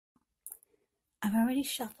I've already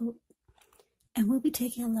shuffled, and we'll be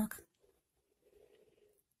taking a look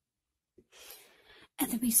at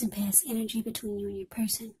the recent past energy between you and your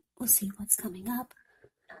person. We'll see what's coming up.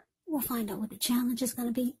 We'll find out what the challenge is going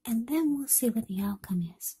to be, and then we'll see what the outcome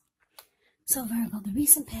is. So Virgo, the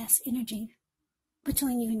recent past energy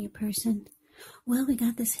between you and your person. Well, we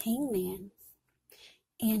got this hangman,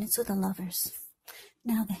 and it's with the lovers.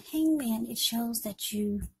 Now, the hangman, it shows that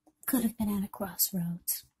you could have been at a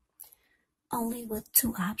crossroads. Only with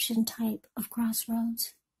two option type of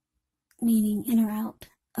crossroads, meaning in or out,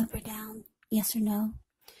 up or down, yes or no.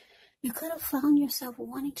 You could have found yourself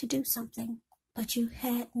wanting to do something, but you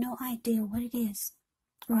had no idea what it is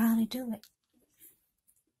or how to do it.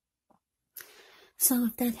 So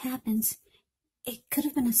if that happens, it could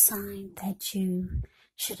have been a sign that you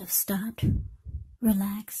should have stopped,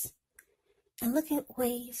 relaxed, and look at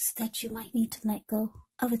ways that you might need to let go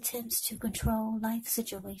of attempts to control life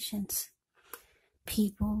situations,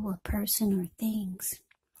 people, a person, or things.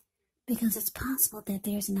 Because it's possible that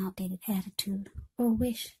there's an outdated attitude or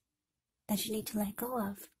wish that you need to let go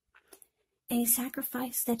of. Any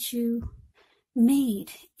sacrifice that you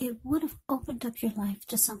made, it would have opened up your life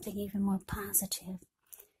to something even more positive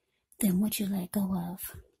than what you let go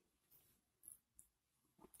of.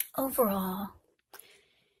 Overall,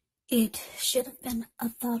 it should have been a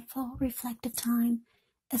thoughtful, reflective time,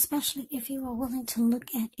 especially if you are willing to look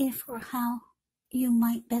at if or how you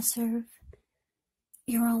might best serve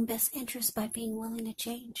your own best interest by being willing to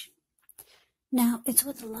change. Now, it's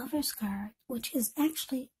with the Lover's card, which is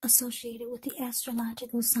actually associated with the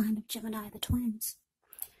astrological sign of Gemini, the twins.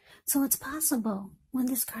 So it's possible when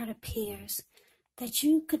this card appears that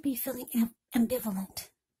you could be feeling ambivalent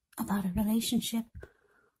about a relationship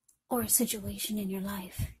or a situation in your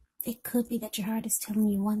life. It could be that your heart is telling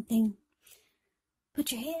you one thing,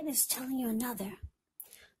 but your head is telling you another.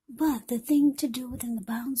 But the thing to do within the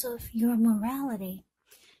bounds of your morality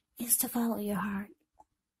is to follow your heart.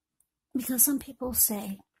 Because some people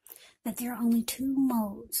say that there are only two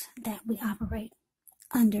modes that we operate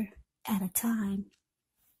under at a time.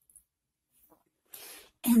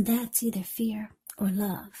 And that's either fear or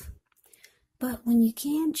love. But when you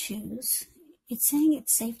can choose, it's saying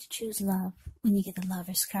it's safe to choose love when you get the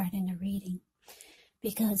Lover's card in a reading.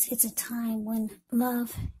 Because it's a time when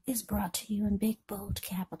love is brought to you in big, bold,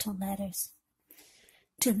 capital letters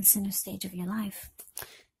to the center stage of your life.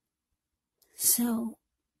 So,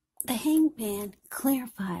 the hangman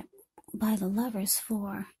clarified by the Lovers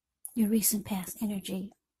for your recent past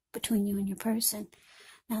energy between you and your person.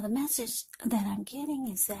 Now, the message that I'm getting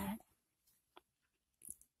is that,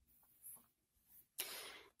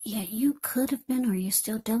 yeah, you could have been or you're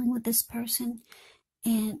still dealing with this person,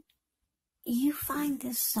 and you find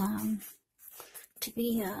this to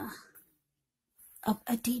be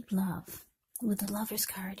a deep love with the Lover's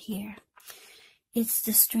card here. It's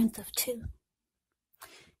the strength of two.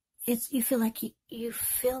 You feel like you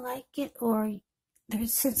feel like it, or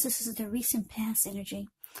since this is the recent past energy,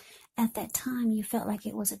 at that time you felt like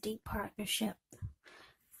it was a deep partnership,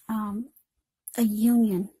 a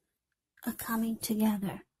union, a coming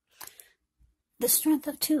together. The strength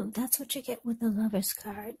of two, that's what you get with the Lover's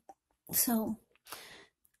card. So,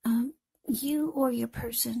 you or your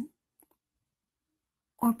person,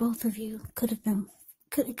 or both of you, could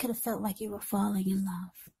have felt like you were falling in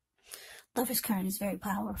love. Lover's card is very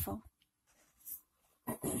powerful.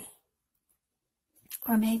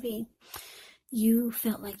 Or maybe you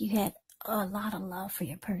felt like you had a lot of love for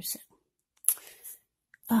your person.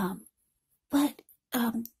 But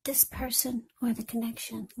this person or the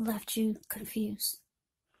connection left you confused.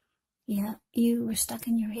 Yeah, you were stuck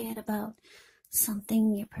in your head about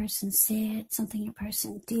something your person said, something your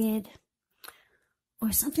person did,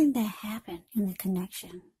 or something that happened in the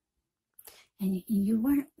connection. And you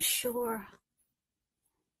weren't sure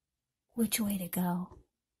which way to go,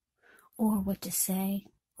 or what to say,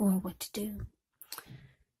 or what to do.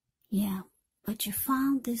 Yeah, but you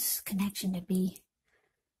found this connection to be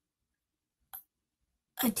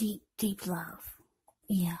a deep, deep love.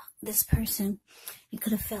 Yeah, this person, you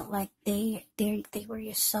could have felt like they were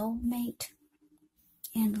your soulmate.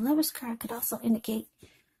 And the Lover's card could also indicate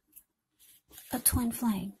a twin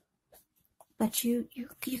flame. But you're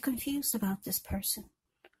confused about this person.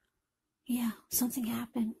 Yeah, something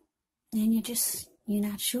happened, and you're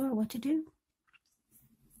not sure what to do.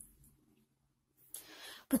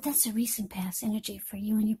 But that's a recent past energy for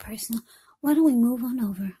you and your person. Why don't we move on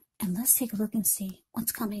over and let's take a look and see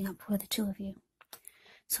what's coming up for the two of you.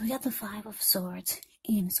 So we got the Five of Swords,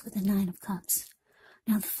 and it's with the Nine of Cups.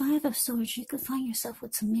 Now, the Five of Swords, you could find yourself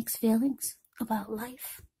with some mixed feelings about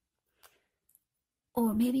life.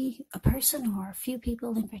 or maybe a person or a few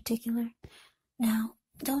people in particular. Now,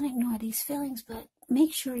 don't ignore these feelings, but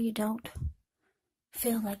make sure you don't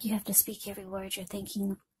feel like you have to speak every word you're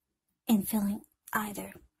thinking and feeling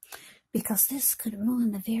either, because this could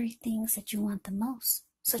ruin the very things that you want the most,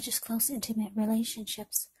 such as close, intimate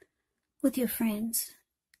relationships with your friends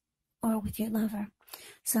or with your lover.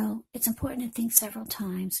 So it's important to think several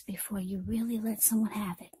times before you really let someone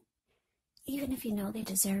have it, even if you know they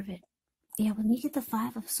deserve it. Yeah, when you get the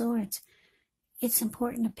Five of Swords, it's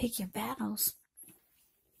important to pick your battles.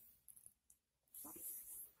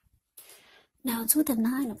 Now it's with the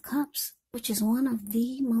Nine of Cups, which is one of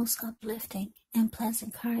the most uplifting and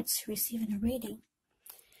pleasant cards to receive in a reading.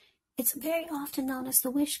 It's very often known as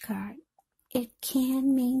the wish card. It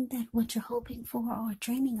can mean that what you're hoping for or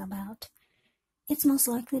dreaming about, it's most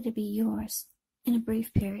likely to be yours in a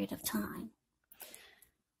brief period of time.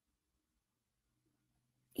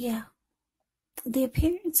 Yeah, the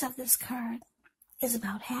appearance of this card is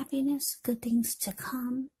about happiness, good things to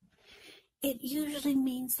come. It usually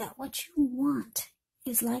means that what you want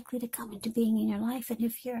is likely to come into being in your life. And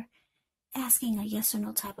if you're asking a yes or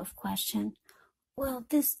no type of question, well,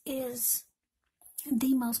 this is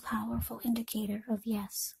the most powerful indicator of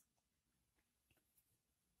yes.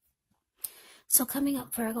 So coming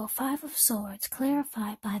up, Virgo, Five of Swords,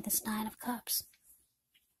 clarified by this Nine of Cups.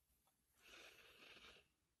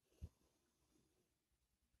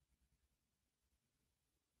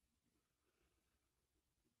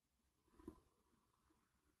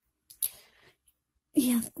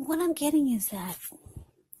 Yeah, what I'm getting is that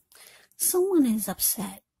someone is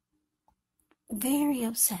upset, very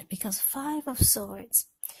upset, because Five of Swords,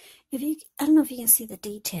 I don't know if you can see the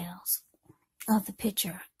details of the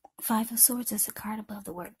picture. Five of Swords is a card above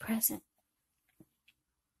the word present.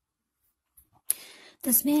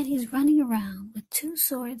 This man, he's running around with two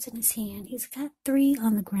swords in his hand. He's got three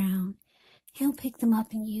on the ground. He'll pick them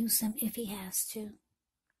up and use them if he has to.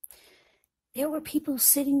 There were people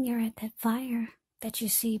sitting there at that fire that you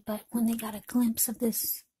see, but when they got a glimpse of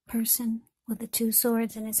this person with the two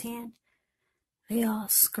swords in his hand, they all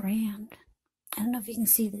scrammed. I don't know if you can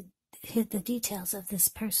see the details of this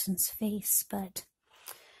person's face, but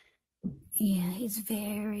yeah, he's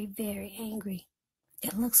very, very angry.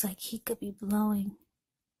 It looks like he could be blowing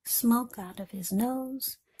smoke out of his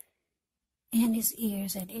nose and his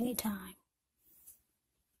ears at any time.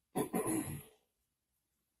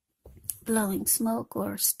 Blowing smoke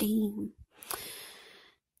or steam.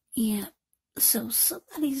 Yeah, so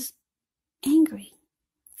somebody's angry,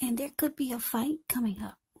 and there could be a fight coming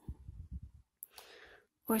up.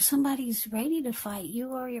 Or somebody's ready to fight. You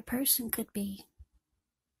or your person could be.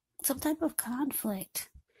 Some type of conflict.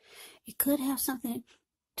 It could have something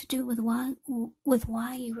to do with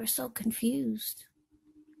why you were so confused.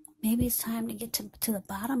 Maybe it's time to get to the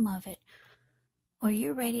bottom of it. Or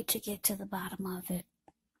you're ready to get to the bottom of it.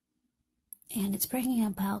 And it's bringing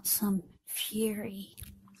about some fury.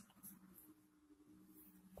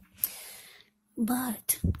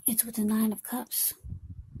 But it's with the Nine of Cups.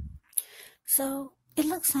 So it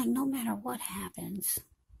looks like no matter what happens,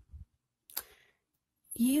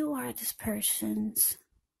 you are this person's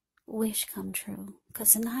wish come true.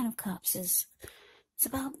 Because the Nine of Cups it's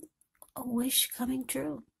about a wish coming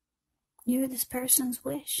true. You're this person's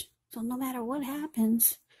wish. So no matter what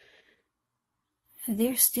happens,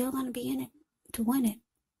 they're still going to be in it to win it.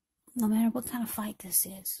 No matter what kind of fight this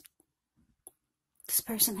is. This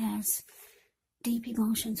person has deep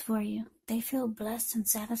emotions for you. They feel blessed and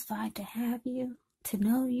satisfied to have you, to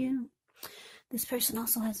know you. This person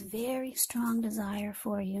also has very strong desire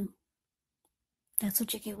for you. That's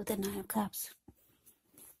what you get with the Nine of Cups.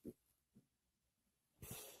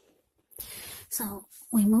 So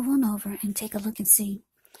we move on over and take a look and see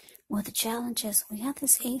what the challenge is. We have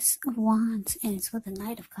this Ace of Wands, and it's with the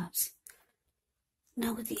Knight of Cups.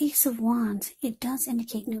 Now with the Ace of Wands, it does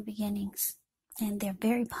indicate new beginnings, and they're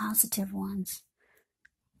very positive ones.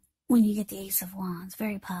 When you get the Ace of Wands,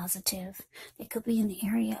 very positive. It could be in the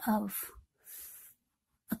area of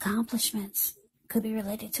accomplishments. Could be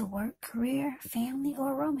related to work, career, family,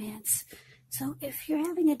 or romance. So if you're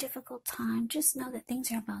having a difficult time, just know that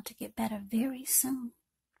things are about to get better very soon.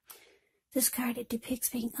 This card, it depicts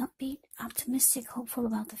being upbeat, optimistic, hopeful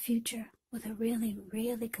about the future with a really,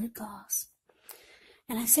 really good cause.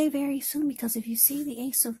 And I say very soon because if you see the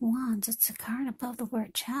Ace of Wands, it's a card above the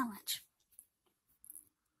word challenge.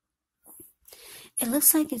 It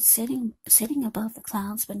looks like it's sitting above the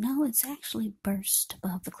clouds, but no, it's actually burst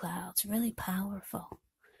above the clouds. Really powerful,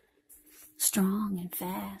 strong and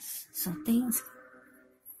fast. So things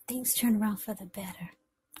turn around for the better,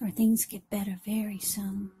 or things get better very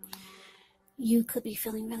soon. you could be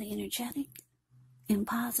feeling really energetic and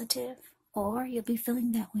positive, or you'll be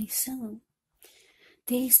feeling that way soon.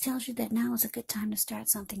 The Ace tells you that now is a good time to start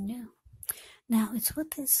something new. Now, it's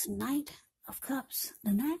with this Knight of Cups.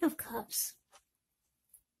 The Knight of Cups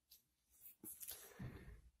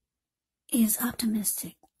is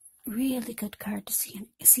optimistic. Really good card to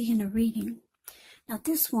see in a reading. Now,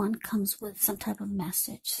 this one comes with some type of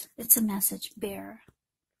message. It's a message bearer.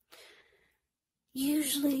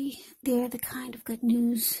 Usually, they're the kind of good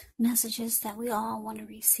news messages that we all want to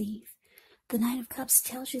receive. The Knight of Cups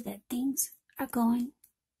tells you that things are going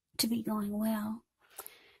to be going well,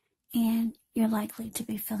 and you're likely to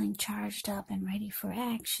be feeling charged up and ready for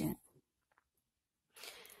action.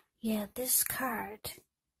 Yeah, this card,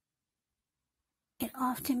 it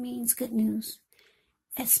often means good news,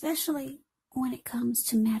 especially when it comes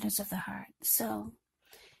to matters of the heart. So,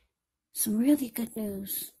 some really good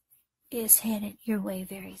news is headed your way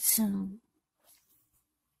very soon.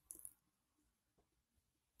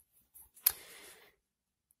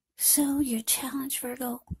 So, your challenge,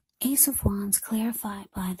 Virgo, Ace of Wands clarified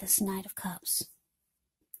by this Knight of Cups.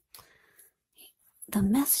 The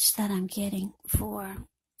message that I'm getting for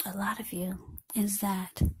a lot of you is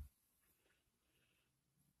that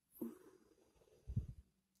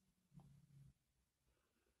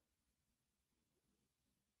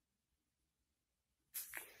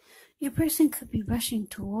your person could be rushing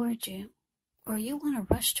towards you, or you want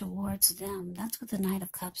to rush towards them. That's what the Knight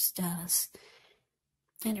of Cups does.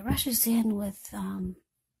 And it rushes in with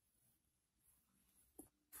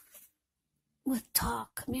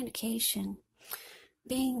talk, communication,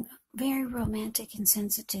 being very romantic and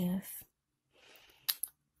sensitive.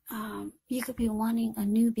 You could be wanting a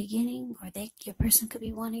new beginning, or your person could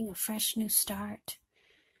be wanting a fresh new start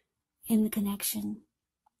in the connection,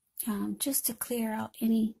 just to clear out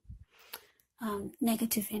any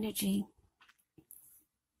negative energy,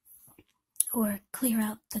 or clear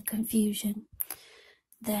out the confusion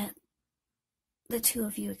that the two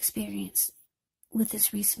of you experienced with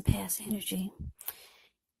this recent past energy.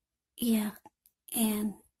 Yeah,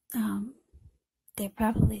 and they're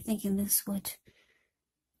probably thinking this would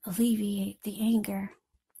alleviate the anger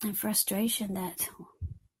and frustration that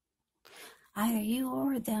either you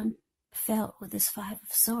or them felt with this Five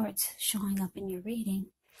of Swords showing up in your reading.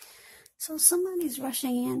 So somebody's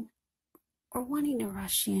rushing in or wanting to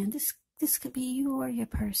rush in. This could be you or your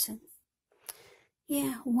person.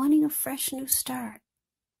 Yeah, wanting a fresh new start.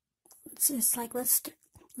 It's like, let's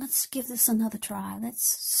give this another try.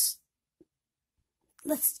 Let's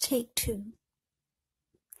take two.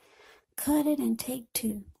 Cut it and take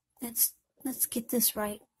two. Let's get this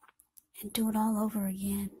right and do it all over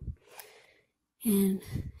again and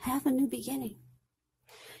have a new beginning.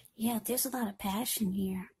 Yeah, there's a lot of passion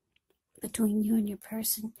here between you and your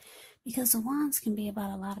person, because the Wands can be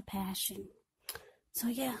about a lot of passion. So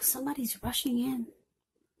yeah, somebody's rushing in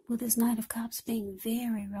with this Knight of Cups being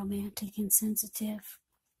very romantic and sensitive.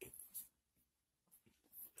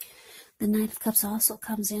 The Knight of Cups also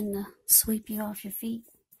comes in to sweep you off your feet.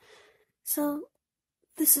 So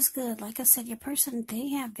this is good. Like I said, your person, they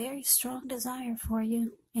have very strong desire for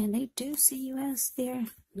you, and they do see you as their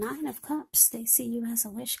Nine of Cups. They see you as a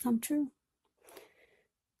wish come true.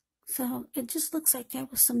 So it just looks like there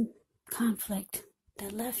was some conflict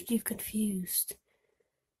that left you confused.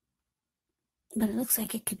 But it looks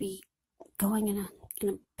like it could be going in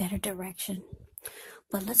a better direction.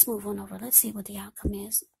 But let's move on over. Let's see what the outcome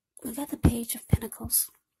is. We got the Page of Pentacles.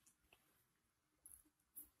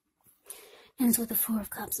 And it's with the Four of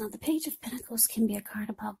Cups. Now, the Page of Pentacles can be a card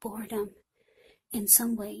about boredom in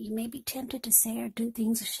some way. You may be tempted to say or do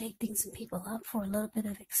things or shake things and people up for a little bit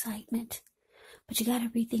of excitement. But you got to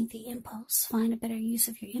rethink the impulse. Find a better use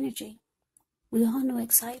of your energy. We all know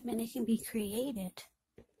excitement. It can be created.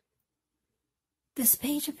 This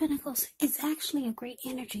Page of Pentacles is actually a great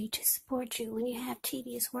energy to support you when you have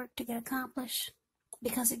tedious work to get accomplished,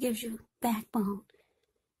 because it gives you backbone.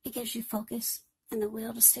 It gives you focus and the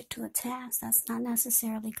will to stick to a task that's not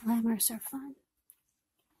necessarily glamorous or fun.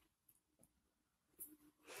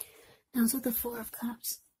 Now, so the Four of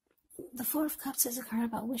Cups. The Four of Cups is a card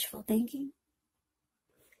about wishful thinking.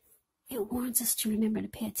 It warns us to remember to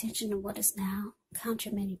pay attention to what is now, count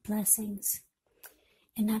your many blessings,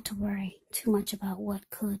 and not to worry too much about what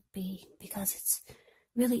could be, because it's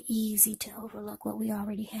really easy to overlook what we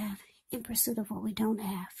already have in pursuit of what we don't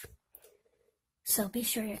have. So be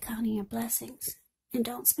sure you're counting your blessings, and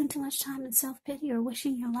don't spend too much time in self-pity or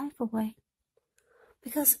wishing your life away,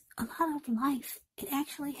 because a lot of life, it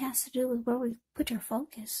actually has to do with where we put our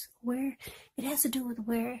focus, it has to do with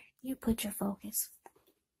where you put your focus.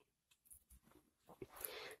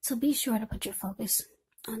 So be sure to put your focus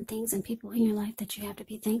on things and people in your life that you have to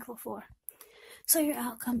be thankful for. So your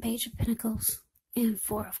outcome, Page of Pentacles and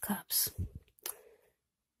Four of Cups.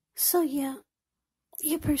 So yeah,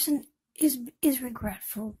 your person is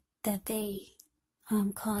regretful that they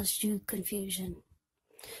caused you confusion.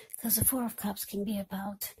 Because the Four of Cups can be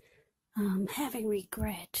about having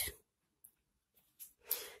regret.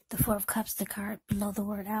 The Four of Cups, the card below the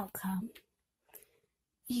word outcome.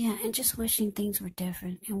 Yeah, and just wishing things were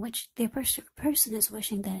different, in which the person is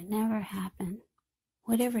wishing that it never happened.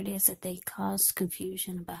 Whatever it is that they caused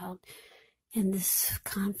confusion about in this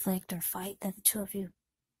conflict or fight that the two of you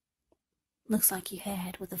looks like you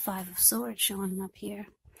had, with the Five of Swords showing up here.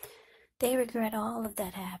 They regret all of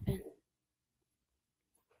that happened.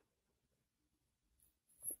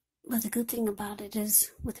 But the good thing about it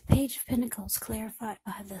is, with the Page of Pentacles clarified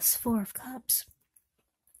by this Four of Cups,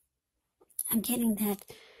 I'm getting that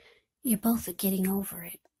you're both getting over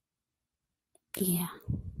it. Yeah.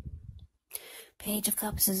 Page of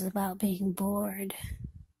Cups is about being bored.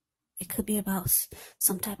 It could be about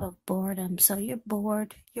some type of boredom. So you're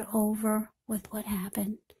bored, you're over with what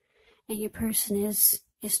happened, and your person is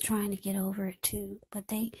trying to get over it too. But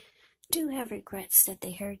they do have regrets that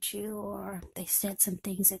they hurt you, or they said some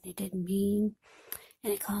things that they didn't mean,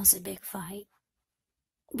 and it caused a big fight.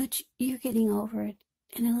 But you're getting over it,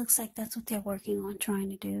 and it looks like that's what they're working on trying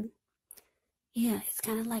to do. Yeah, it's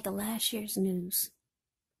kind of like a last year's news.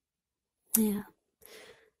 Yeah.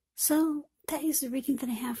 So that is the reading that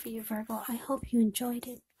I have for you, Virgo. I hope you enjoyed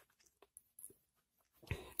it.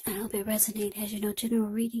 I hope it resonated. As you know, general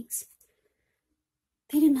readings,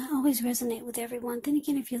 they do not always resonate with everyone. Then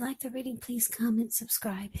again, if you like the reading, please comment,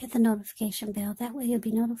 subscribe, hit the notification bell. That way you'll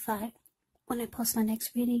be notified when I post my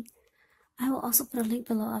next reading. I will also put a link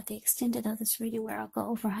below of the extended of this reading, where I'll go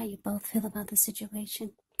over how you both feel about the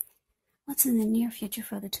situation. What's in the near future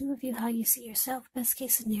for the two of you, how you see yourself, best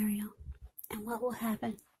case scenario, and what will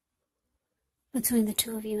happen between the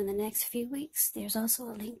two of you in the next few weeks. There's also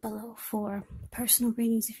a link below for personal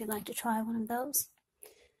readings if you'd like to try one of those.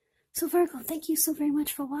 So Virgo, thank you so very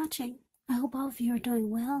much for watching. I hope all of you are doing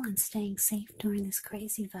well and staying safe during this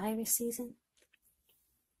crazy virus season.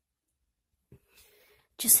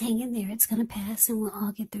 Just hang in there. It's going to pass and we'll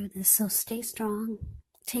all get through this. So stay strong.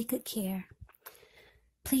 Take good care.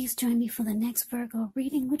 Please join me for the next Virgo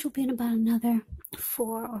reading, which will be in about another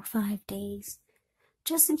 4 or 5 days.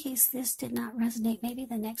 Just in case this did not resonate, maybe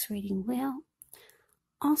the next reading will.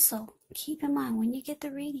 Also, keep in mind when you get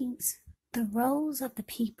the readings, the roles of the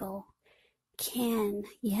people can,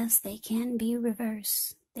 yes, they can be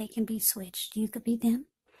reversed. They can be switched. You could be them,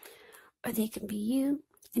 or they can be you.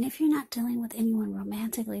 And if you're not dealing with anyone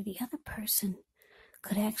romantically, the other person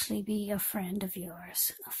could actually be a friend of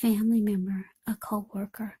yours, a family member, a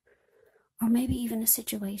co-worker, or maybe even a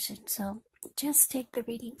situation. So just take the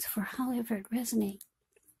readings for however it resonates.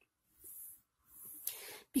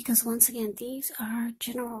 Because once again, these are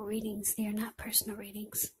general readings. They are not personal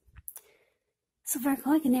readings. So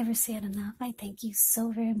Virgo, I can never say it enough. I thank you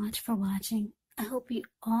so very much for watching. I hope you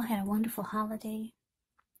all had a wonderful holiday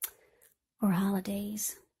or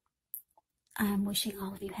holidays. I'm wishing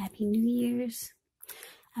all of you Happy New Year's.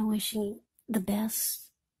 I'm wishing the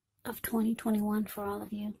best of 2021 for all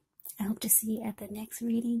of you. I hope to see you at the next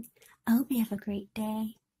reading. I hope you have a great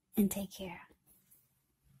day and take care.